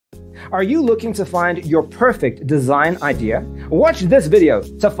Are you looking to find your perfect design idea? Watch this video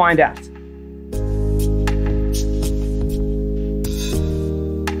to find out.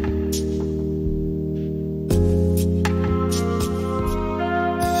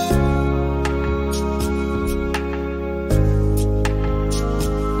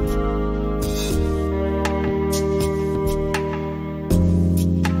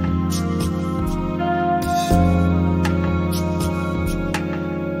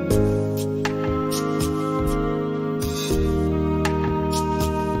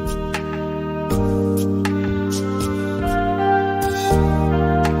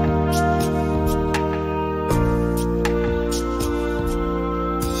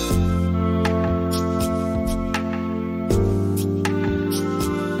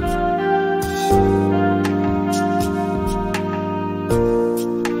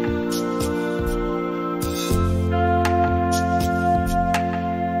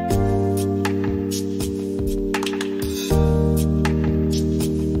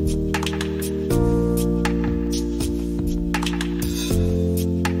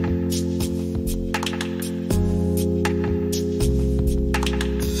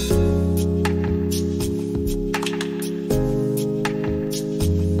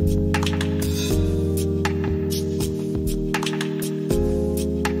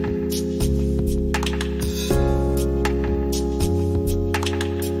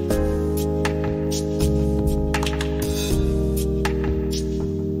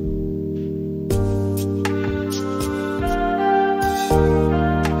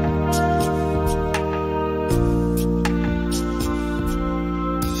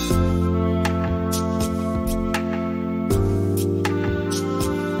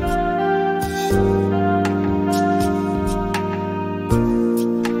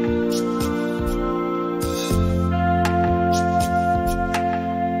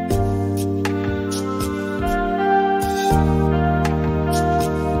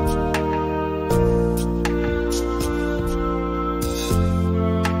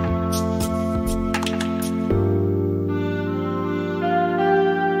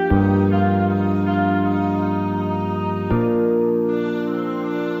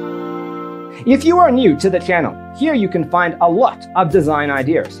 If you are new to the channel, here you can find a lot of design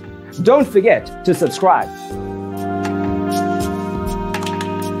ideas. Don't forget to subscribe.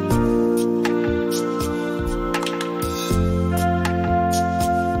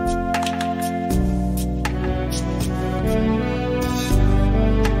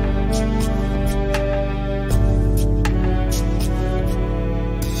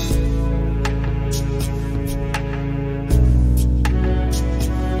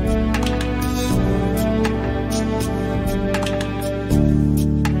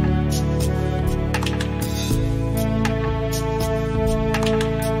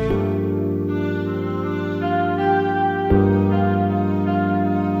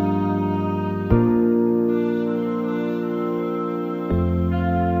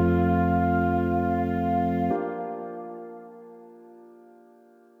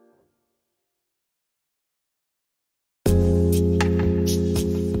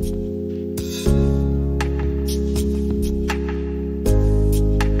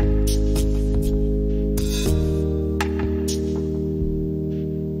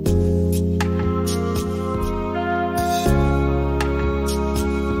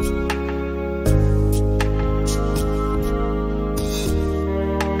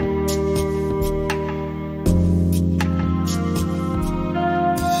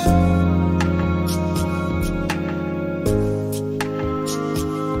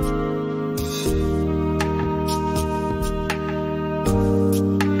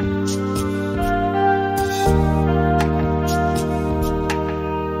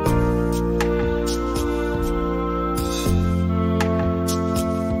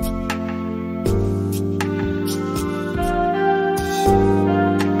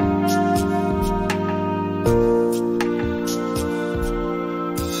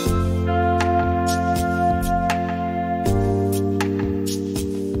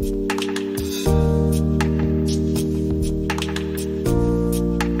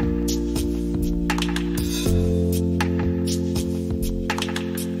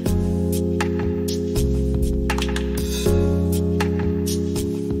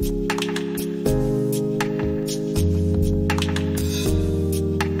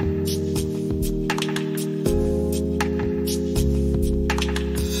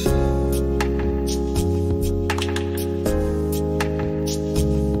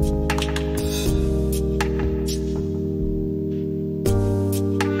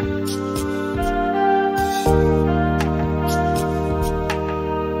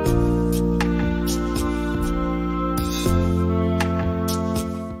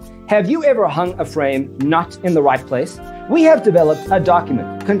 Have you ever hung a frame not in the right place? We have developed a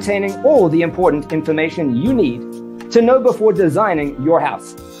document containing all the important information you need to know before designing your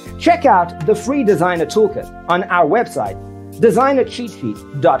house. Check out the free designer toolkit on our website,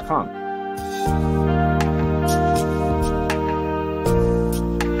 designercheatsheet.com.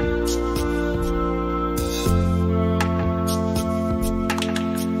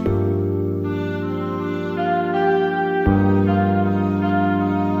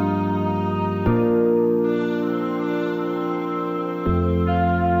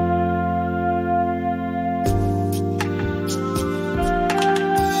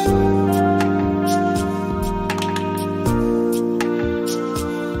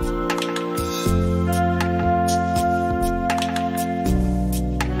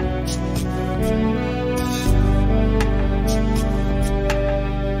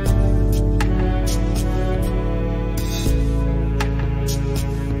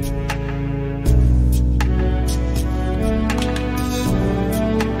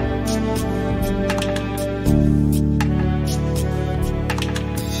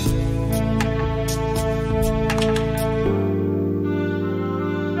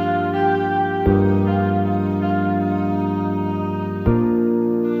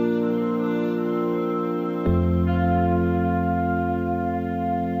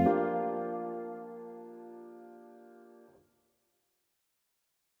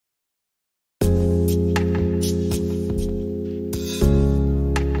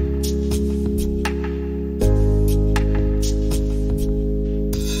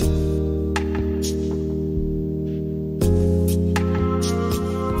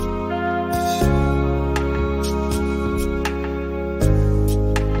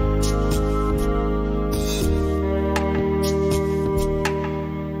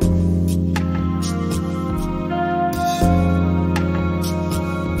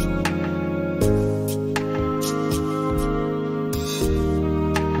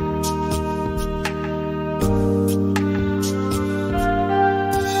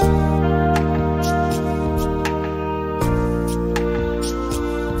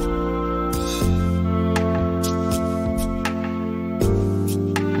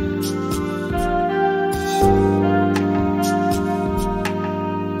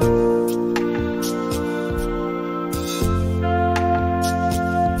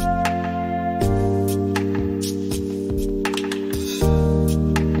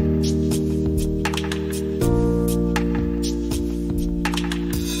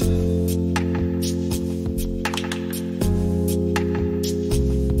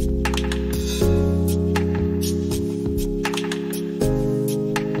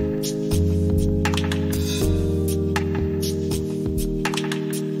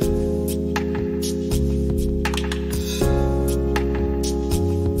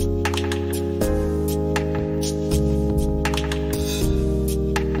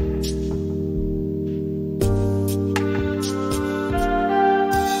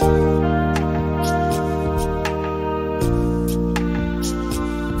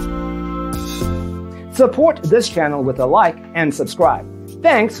 Support this channel with a like and subscribe.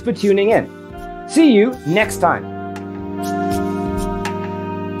 Thanks for tuning in. See you next time.